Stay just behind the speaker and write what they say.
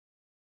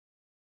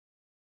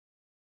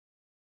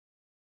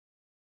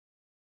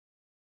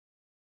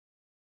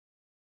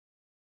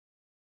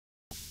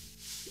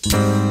I'll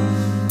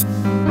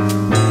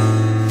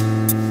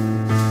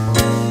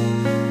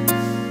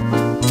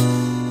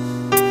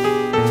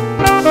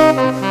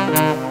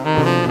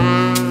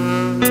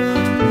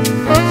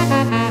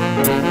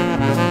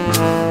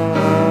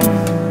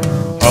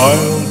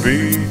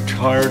be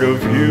tired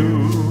of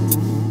you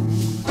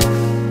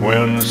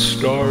when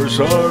stars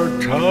are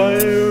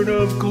tired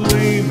of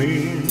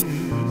gleaming,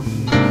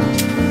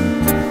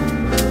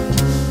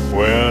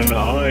 when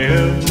I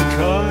am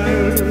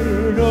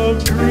tired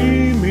of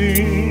dreaming,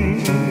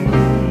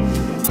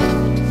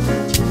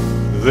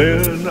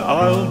 then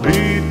I'll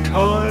be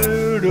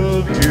tired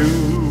of you.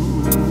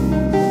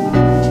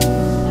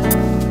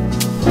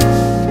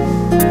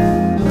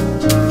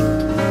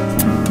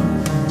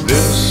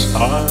 This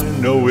I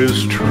know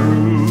is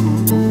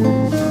true,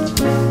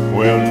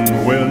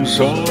 when winds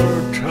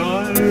are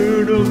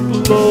tired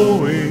of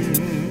blowing,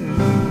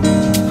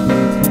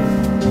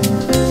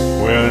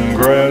 when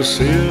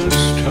grass is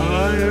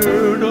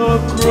tired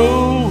of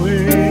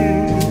growing,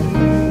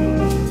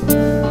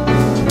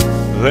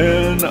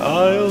 then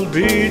I'll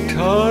be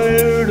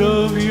tired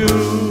of you.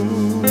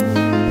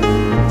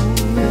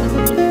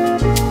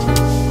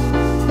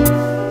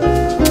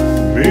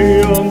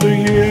 Beyond the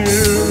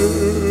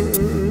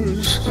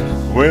years,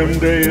 when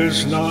day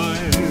is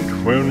night,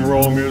 when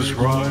wrong is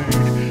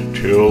right,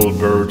 till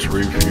birds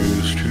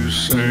refuse to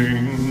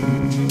sing.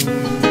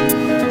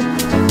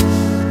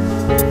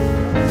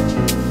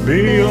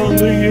 Beyond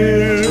the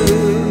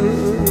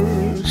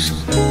years,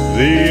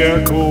 the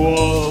echo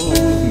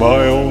of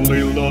my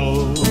only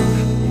love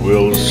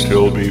will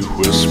still be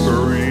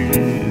whispering,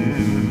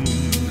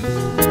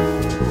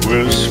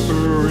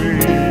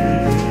 whispering.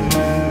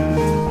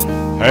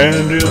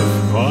 And if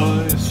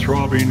my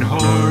throbbing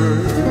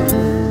heart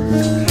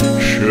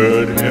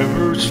should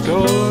ever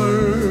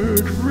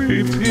start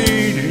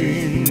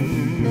repeating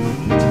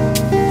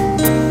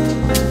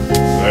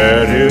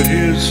that it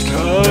is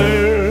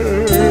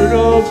tired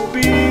of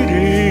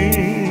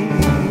beating,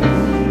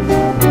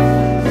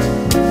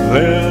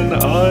 then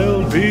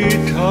I'll be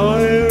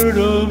tired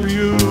of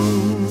you.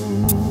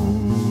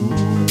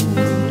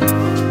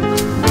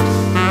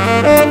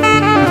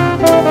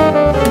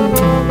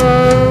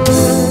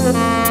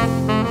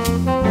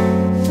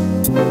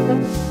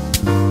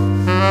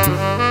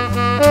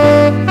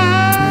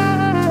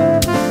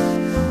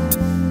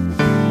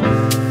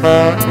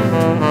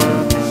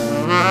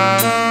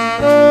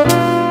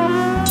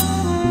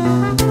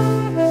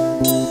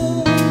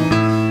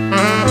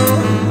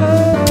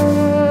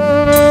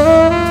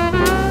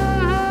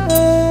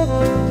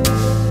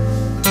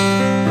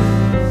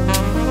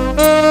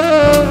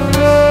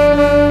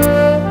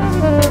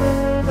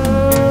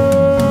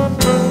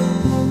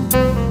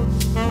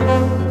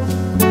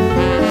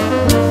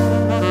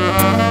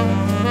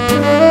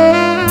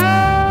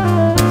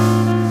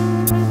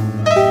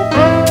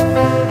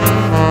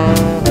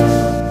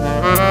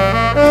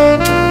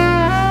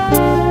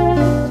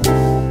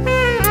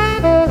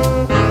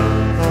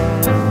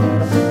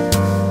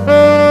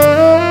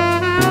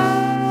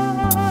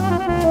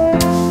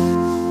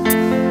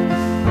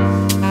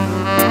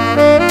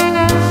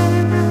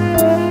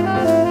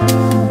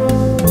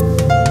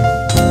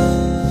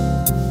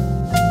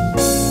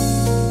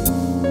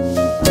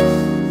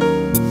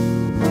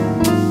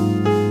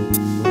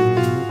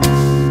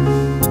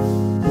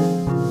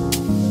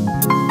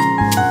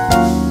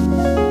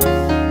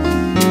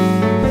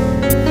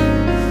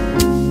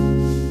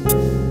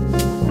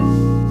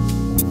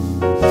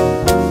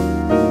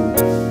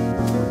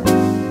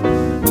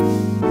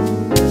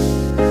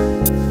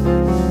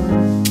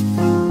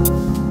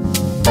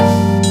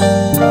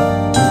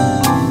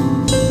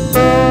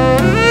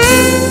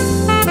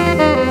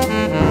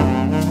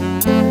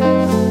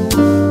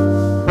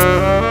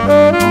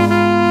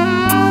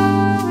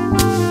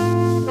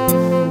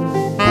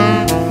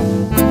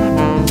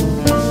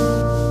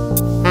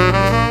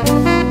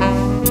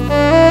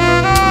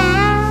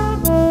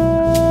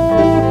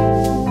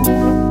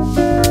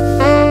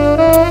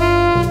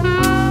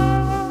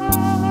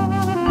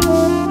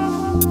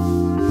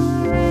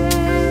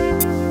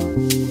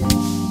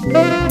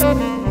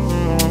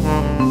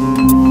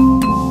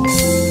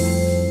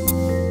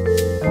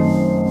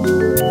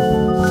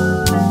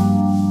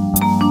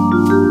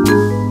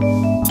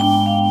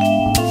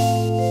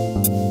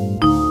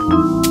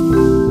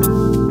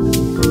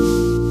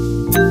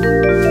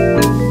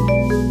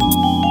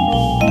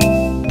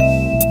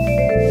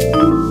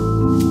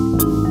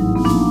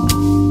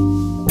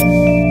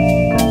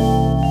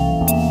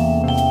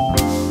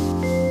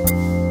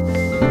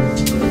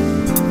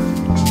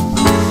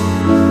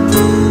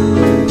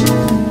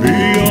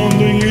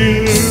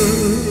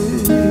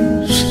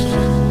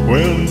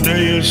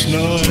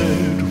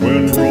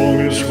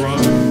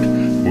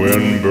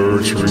 when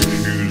birds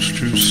refuse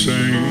to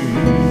sing.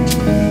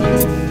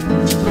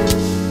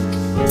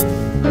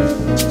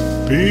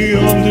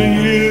 Beyond the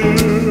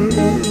years,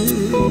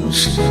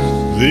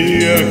 the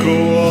echo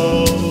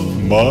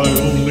of my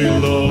only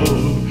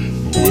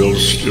love will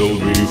still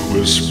be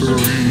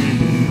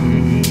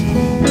whispering,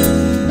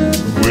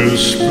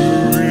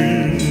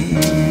 whispering.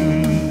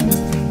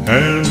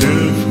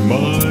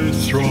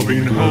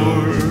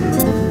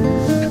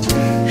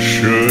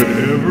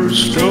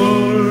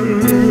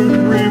 start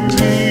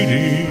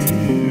repeating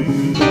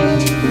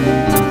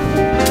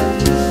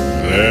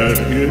that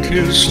it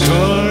is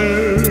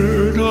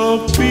tired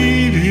of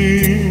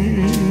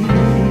beating,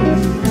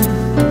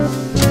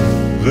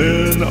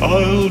 then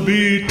I'll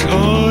be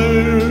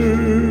tired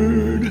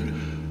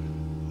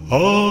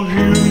of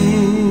you.